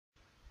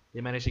They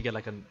managed to get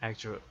like an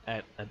actual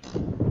at The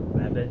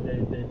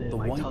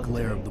my white tongue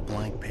glare today. of the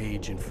blank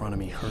page in front of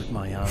me hurt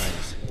my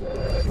eyes.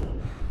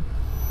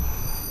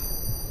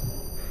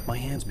 My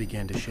hands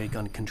began to shake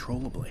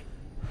uncontrollably.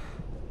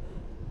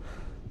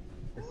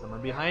 There's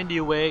someone behind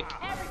you, Wake.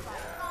 Everybody,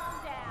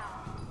 calm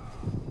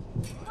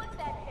down. Put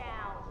that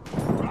down.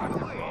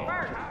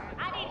 Bert,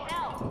 I need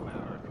help.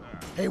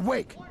 Hey,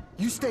 Wake,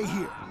 you stay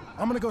here.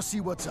 I'm gonna go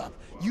see what's up.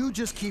 You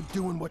just keep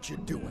doing what you're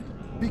doing.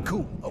 Be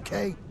cool,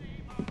 okay?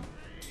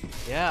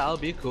 Yeah, I'll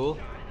be cool.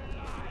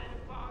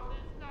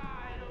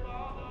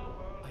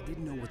 I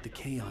didn't know what the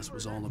chaos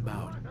was all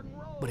about,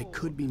 but it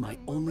could be my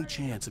only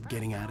chance of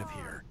getting out of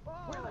here.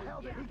 Where the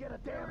hell did he get a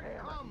damn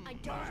hammer? I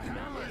don't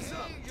remember.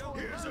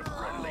 Here's a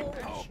friendly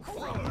poke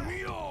from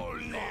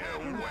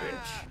Mjolnir,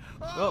 wench.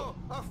 Oh.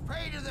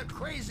 Afraid of the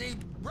crazy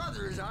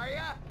brothers, are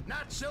ya?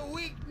 Not so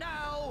weak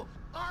now,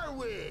 are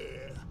we?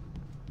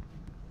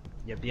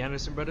 Yep, the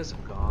Anderson brothers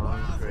have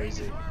gone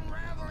crazy. Things are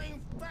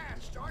unraveling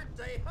fast, aren't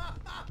they?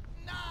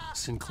 Nah.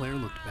 Sinclair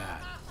looked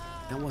bad.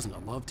 That wasn't a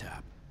love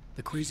tap.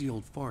 The crazy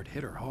old fart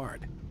hit her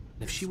hard.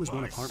 If she was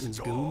one of Hartman's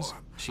goons,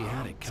 she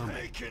had it coming.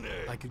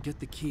 I could get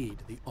the key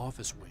to the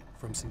office wing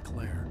from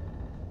Sinclair.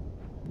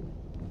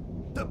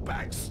 The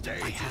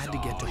backstage I had to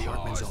get to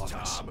Hartman's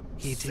office.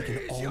 He had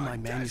taken all my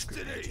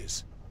manuscript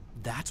pages.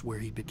 That's where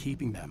he'd been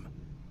keeping them.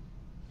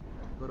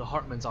 Go to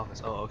Hartman's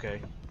office. Oh,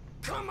 okay.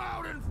 Come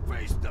out and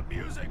face the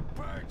music,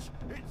 Birch.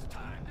 It's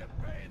time to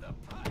pay the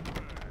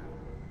piper.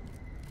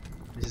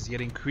 This is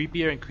getting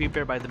creepier and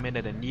creepier by the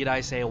minute, and need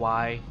I say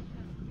why?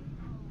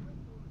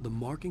 The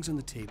markings on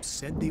the tape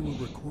said they were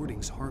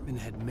recordings Hartman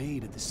had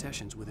made at the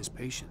sessions with his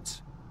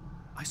patients.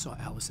 I saw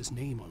Alice's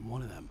name on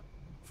one of them.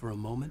 For a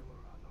moment,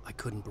 I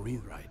couldn't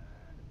breathe right.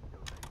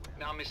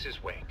 Now,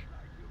 Mrs. Wake,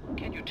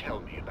 can you tell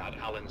me about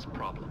Alan's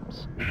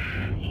problems?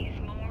 He's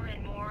more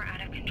and more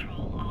out of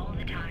control all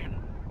the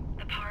time.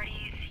 The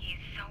parties, he's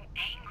so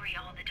angry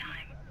all the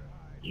time.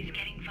 He's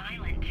getting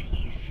violent.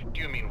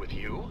 Do you mean with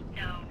you?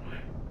 No,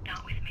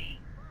 not with me.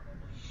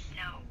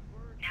 No,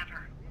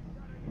 never.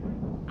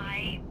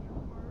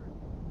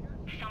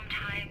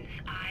 Sometimes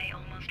I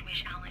almost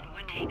wish Alan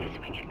would take a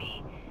swing at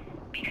me,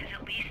 because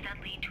at least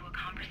that'd lead to a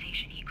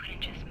conversation he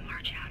couldn't just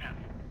march out of.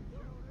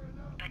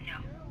 But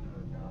no.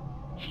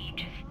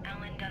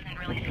 Alan doesn't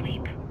really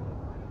sleep.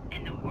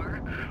 And the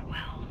work,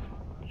 well,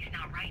 he's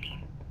not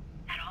writing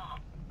at all.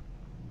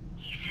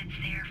 He sits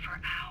there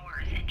for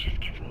hours and just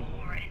gets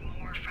more and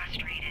more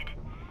frustrated.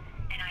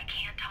 And I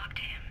can't talk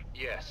to him.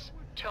 Yes.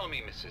 Tell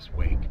me, Mrs.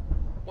 Wake,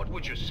 what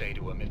would you say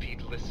to him if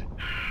he'd listen?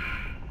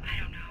 I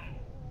don't know.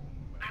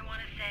 I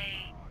want to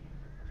say,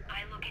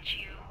 I look at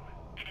you,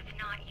 and it's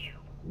not you.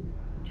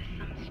 Just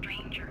some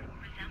stranger who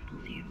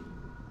resembles you.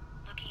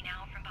 Looking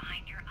out from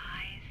behind your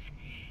eyes.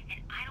 And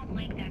I don't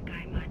like that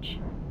guy much.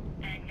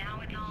 And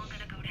now it's all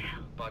gonna go to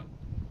hell. But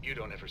you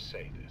don't ever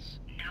say this.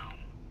 No.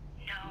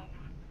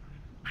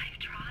 I've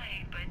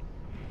tried, but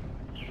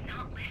he's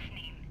not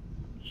listening.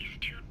 He's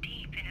too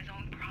deep in his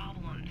own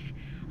problems.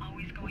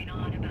 Always going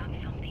on about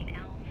something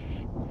else.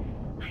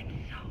 I'm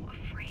so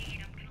afraid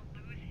I'm gonna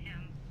lose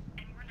him.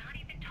 And we're not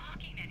even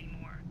talking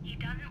anymore. He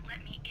doesn't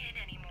let me in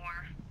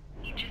anymore.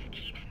 He just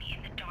keeps me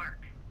in the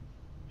dark.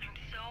 I'm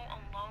so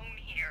alone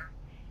here,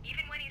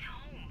 even when he's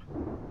home.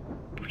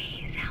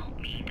 Please help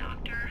me,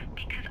 Doctor,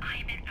 because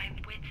I'm at my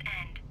wit's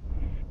end.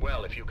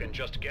 Well, if you can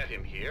just get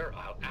him here,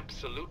 I'll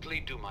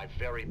absolutely do my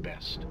very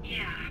best.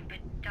 Yeah, but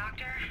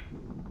Doctor,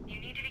 you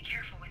need to be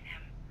careful with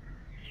him.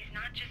 He's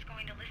not just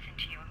going to listen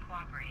to you and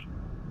cooperate.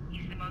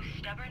 He's the most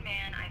stubborn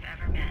man I've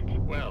ever met.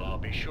 Well, I'll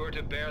be sure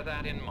to bear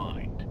that in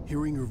mind.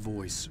 Hearing her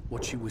voice,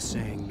 what she was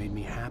saying made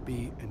me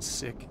happy and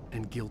sick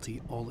and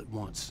guilty all at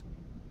once.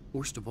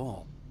 Worst of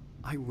all,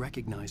 I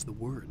recognized the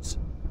words.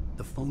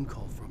 The phone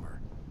call from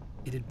her.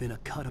 It had been a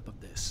cut-up of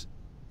this.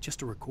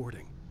 Just a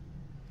recording.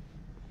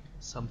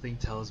 Something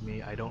tells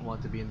me I don't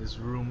want to be in this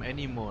room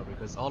anymore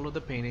because all of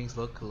the paintings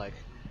look like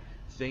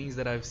things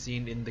that I've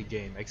seen in the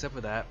game, except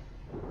for that,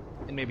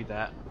 and maybe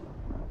that.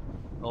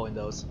 Oh, and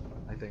those,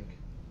 I think.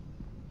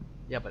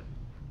 Yeah, but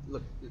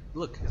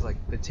look, it's like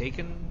the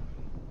Taken.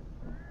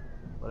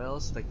 What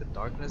else? Like the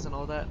darkness and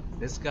all that.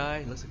 This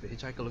guy looks like the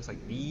hitchhiker. Looks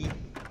like me.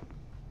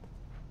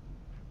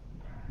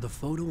 The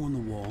photo on the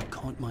wall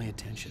caught my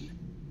attention.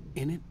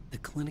 In it, the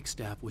clinic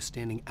staff was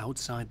standing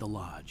outside the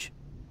lodge.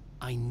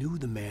 I knew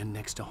the man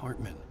next to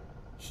Hartman.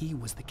 He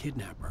was the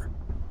kidnapper.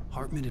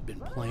 Hartman had been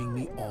playing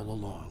me all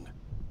along.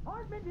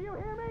 Hartman, do you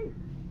hear me?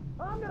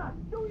 I'm gonna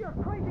sue your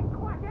crazy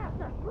quack ass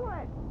to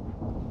shreds!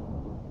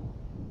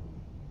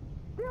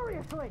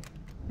 Seriously,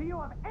 do you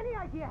have any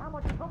idea how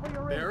much trouble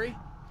you're in? Barry?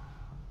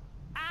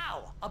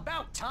 Ow!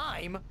 About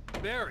time!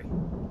 Barry!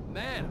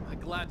 Man, am I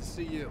glad to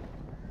see you.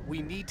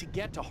 We need to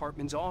get to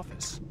Hartman's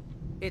office.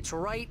 It's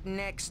right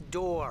next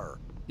door.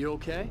 You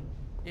okay?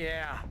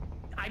 Yeah.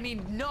 I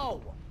mean,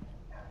 no!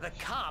 The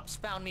cops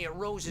found me at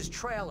Rose's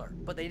trailer,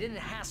 but they didn't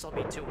hassle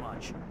me too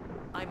much.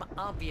 I'm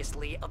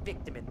obviously a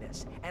victim in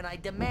this, and I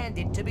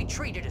demanded to be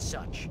treated as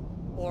such.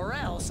 Or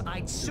else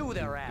I'd sue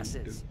their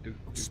asses.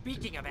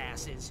 Speaking of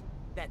asses,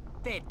 That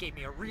Fed gave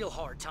me a real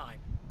hard time,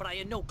 but I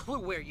had no clue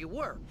where you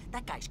were.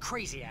 That guy's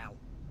crazy, Al.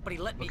 But he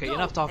let me go. Okay,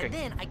 enough talking. And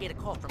then I get a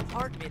call from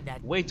Hartman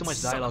that... Way too much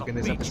son of dialogue a in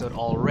this bitch. episode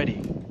already.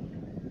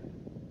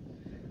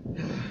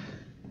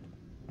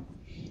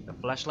 A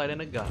flashlight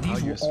and a gun. How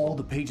These were useful. all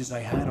the pages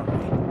I had on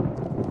me.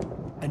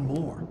 And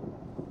more.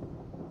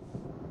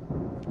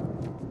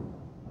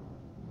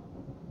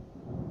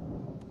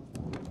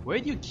 Where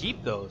do you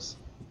keep those?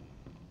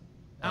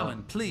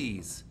 Alan,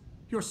 please.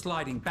 You're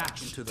sliding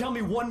back into the... Tell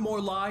me one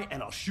more lie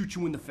and I'll shoot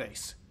you in the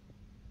face.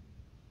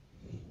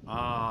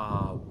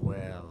 Ah,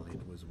 well, it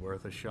was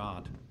worth a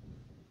shot.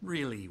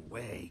 Really,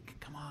 Wake,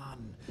 come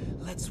on.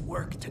 Let's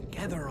work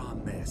together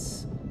on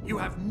this. You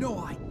have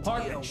no idea...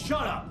 Hartman,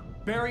 shut up!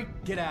 Barry,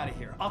 get out of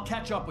here. I'll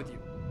catch up with you.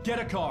 Get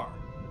a car.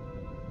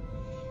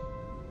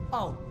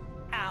 Oh,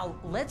 Al,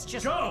 let's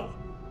just... Go!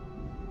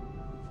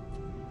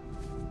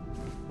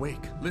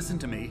 Wake, listen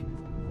to me.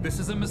 This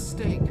is a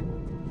mistake.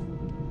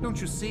 Don't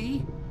you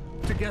see?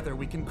 Together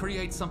we can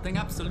create something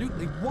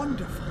absolutely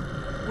wonderful.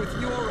 With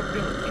your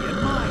ability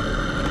and mine.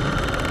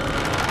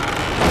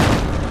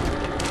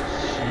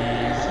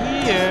 She's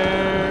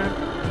here.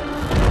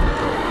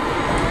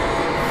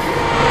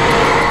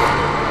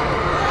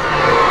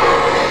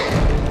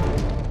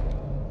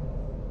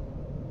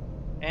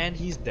 And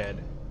he's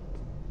dead.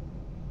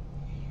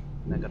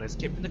 And I gotta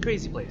escape from the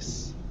crazy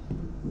place.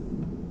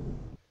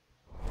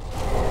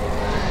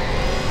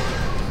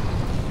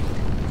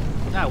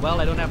 Ah, well,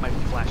 I don't have my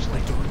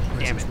flashlight.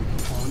 Damn it. Would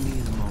be on me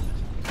in a moment.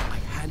 I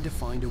had to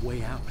find a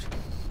way out.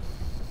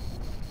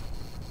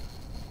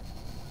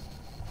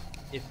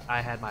 If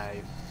I had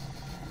my...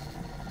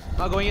 I'm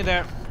not going in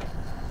there.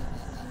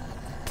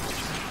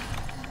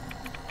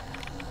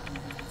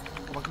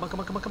 Come on, come on, come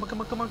on, come on, come on,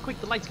 come on, come on, quick,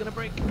 the light's gonna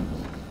break.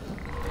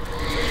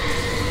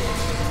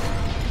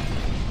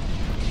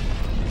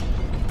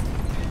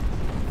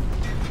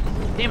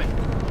 Damn it.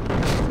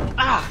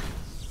 Ah!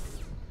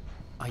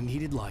 I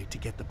needed light to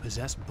get the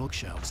possessed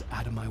bookshelves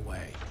out of my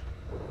way.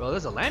 Well,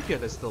 there's a lamp here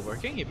that's still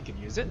working, if you can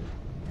use it.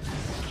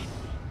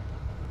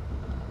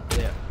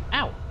 There.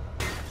 Ow!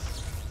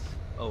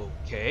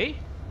 Okay.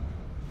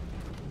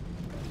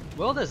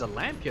 Well, there's a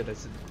lamp here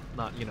that's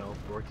not, you know,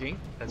 working.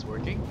 That's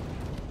working.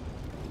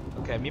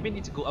 Okay, maybe I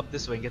need to go up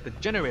this way and get the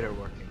generator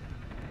working.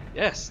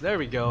 Yes, there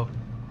we go.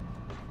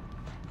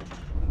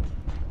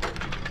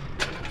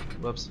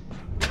 Whoops.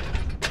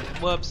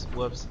 Whoops,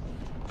 whoops.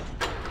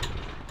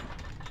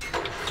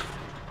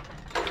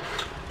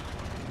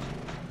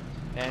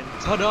 And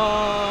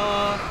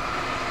ta-da!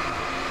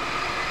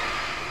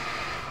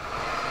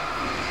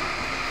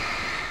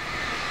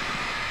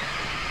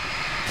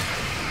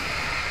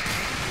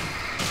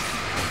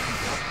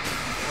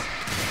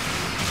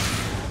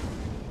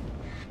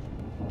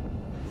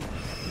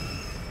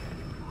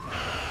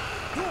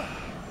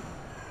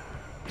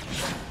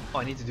 Oh,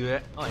 I need to do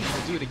it. Oh, I need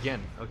to do it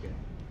again. Okay.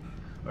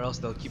 Or else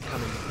they'll keep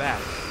coming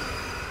back.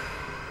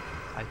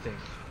 I think.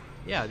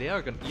 Yeah, they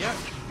are gonna. Yeah.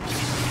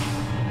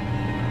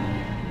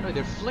 No,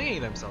 they're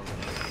flinging themselves.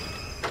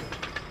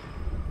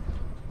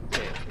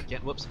 Okay,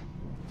 again. Whoops.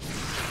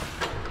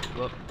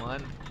 Whoop.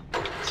 1, 2,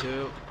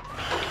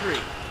 3.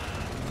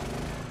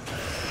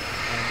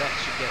 And that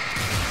should get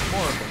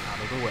more of them out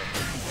of the way.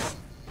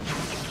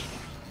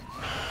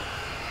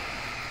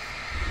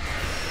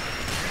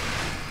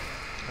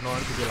 I don't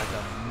want it to be like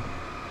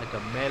a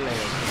melee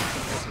or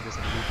something. So just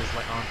leave this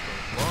light on for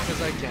as long as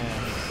I can.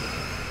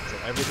 So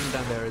everything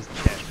down there is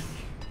dead.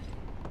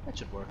 That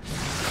should work.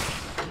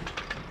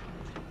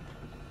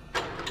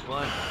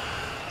 1,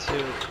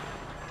 2,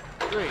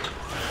 3.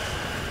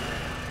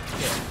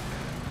 Okay.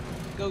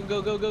 Go,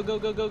 go, go, go, go,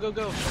 go, go, go,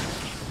 go.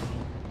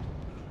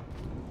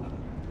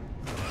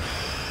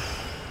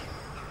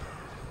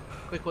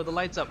 Quick with the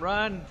lights up,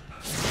 run!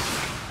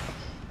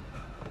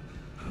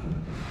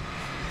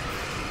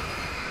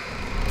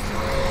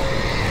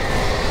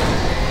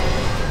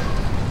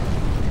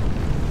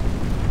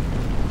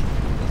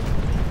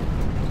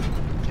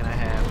 Can I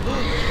have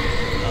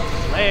a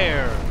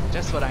flare?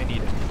 Just what I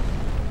needed.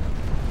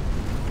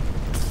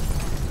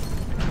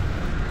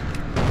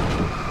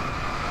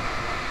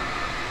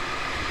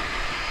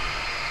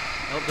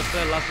 I hope the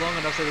flare lasts long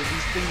enough so that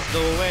these things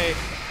go away.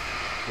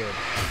 Good.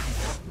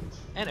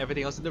 And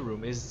everything else in the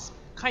room is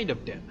kind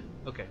of dead.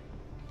 Okay.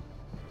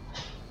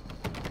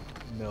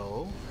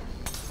 No.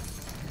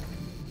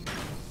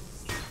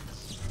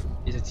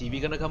 Is the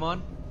TV gonna come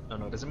on? Oh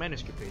no, there's a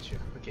manuscript page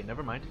here. Okay,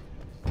 never mind.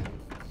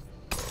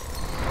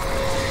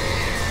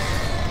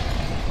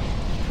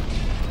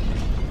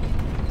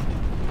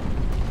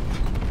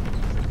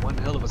 One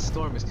hell of a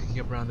storm is kicking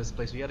up around this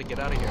place. We gotta get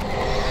out of here.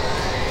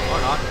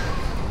 Or not.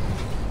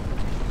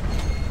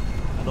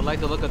 I don't like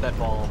the look of that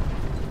ball.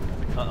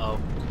 Uh-oh.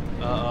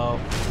 Uh-oh.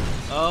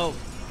 Oh.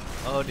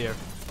 Oh dear.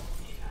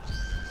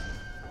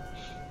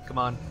 Come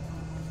on.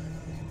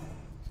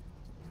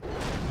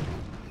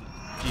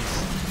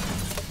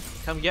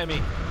 Jeez. Come get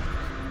me.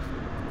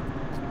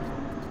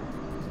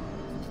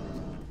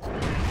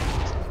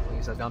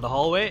 Place that down the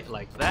hallway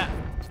like that.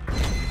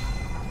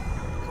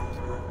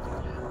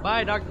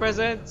 Bye, dark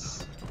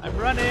presence. I'm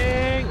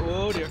running!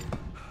 Oh dear.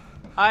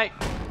 Hi!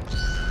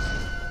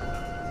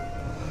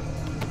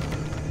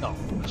 Oh,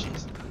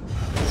 jeez.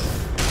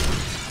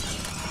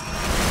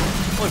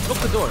 Oh, it broke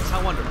the doors.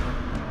 How wonderful.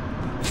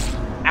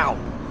 Ow!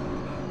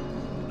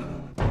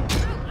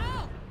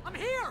 Ow! I'm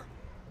here!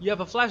 You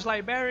have a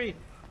flashlight, Barry!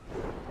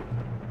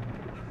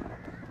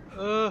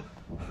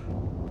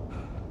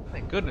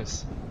 Thank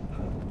goodness.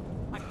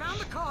 I found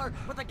the car,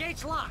 but the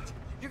gate's locked.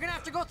 You're gonna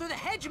have to go through the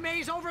hedge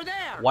maze over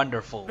there.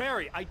 Wonderful.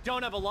 Barry, I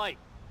don't have a light.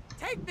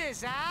 Take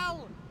this,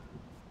 Al.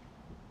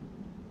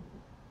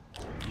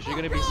 You sure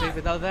gonna be safe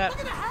without that?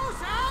 Look at the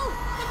house, Al!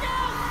 Look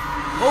out!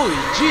 Holy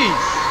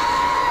jeez!